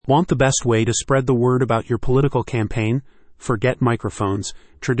Want the best way to spread the word about your political campaign? Forget microphones.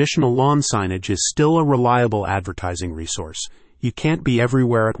 Traditional lawn signage is still a reliable advertising resource. You can't be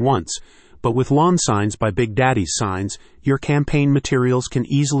everywhere at once, but with lawn signs by Big Daddy's Signs, your campaign materials can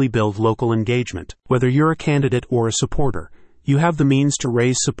easily build local engagement. Whether you're a candidate or a supporter, you have the means to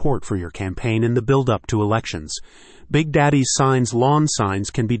raise support for your campaign in the build-up to elections. Big Daddy's Signs lawn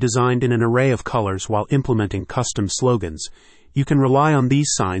signs can be designed in an array of colors while implementing custom slogans. You can rely on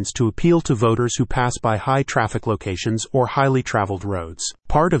these signs to appeal to voters who pass by high-traffic locations or highly traveled roads.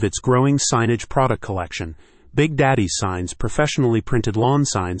 Part of its growing signage product collection, Big Daddy's Signs professionally printed lawn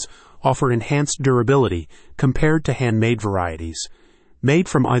signs offer enhanced durability compared to handmade varieties. Made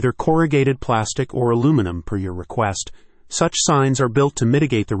from either corrugated plastic or aluminum per your request, such signs are built to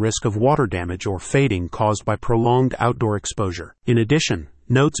mitigate the risk of water damage or fading caused by prolonged outdoor exposure. In addition,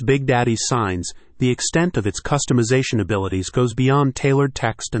 notes Big Daddy's Signs, the extent of its customization abilities goes beyond tailored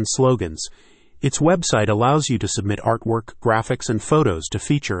text and slogans. Its website allows you to submit artwork, graphics, and photos to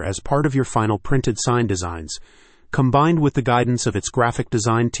feature as part of your final printed sign designs. Combined with the guidance of its graphic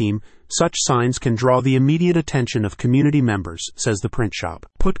design team, such signs can draw the immediate attention of community members, says the print shop.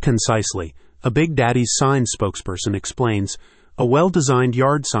 Put concisely, a Big Daddy's Sign spokesperson explains, a well-designed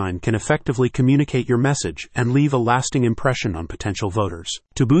yard sign can effectively communicate your message and leave a lasting impression on potential voters.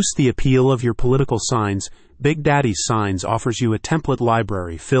 To boost the appeal of your political signs, Big Daddy's Signs offers you a template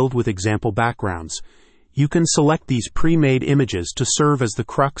library filled with example backgrounds. You can select these pre-made images to serve as the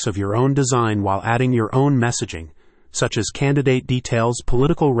crux of your own design while adding your own messaging, such as candidate details,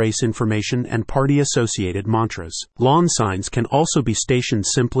 political race information, and party-associated mantras. Lawn signs can also be stationed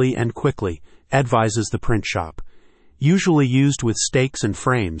simply and quickly, advises the print shop. Usually used with stakes and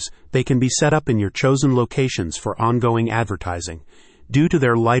frames, they can be set up in your chosen locations for ongoing advertising. Due to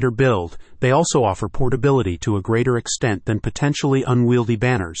their lighter build, they also offer portability to a greater extent than potentially unwieldy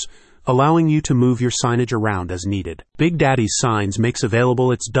banners, allowing you to move your signage around as needed. Big Daddy's Signs makes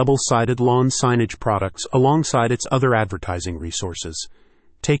available its double-sided lawn signage products alongside its other advertising resources.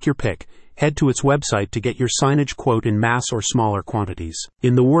 Take your pick. Head to its website to get your signage quote in mass or smaller quantities.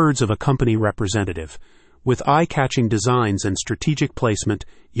 In the words of a company representative, with eye-catching designs and strategic placement,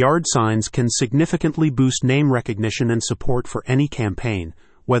 yard signs can significantly boost name recognition and support for any campaign,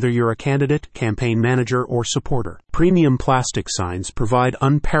 whether you're a candidate, campaign manager, or supporter. Premium plastic signs provide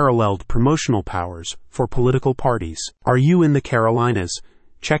unparalleled promotional powers for political parties. Are you in the Carolinas?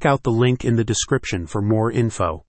 Check out the link in the description for more info.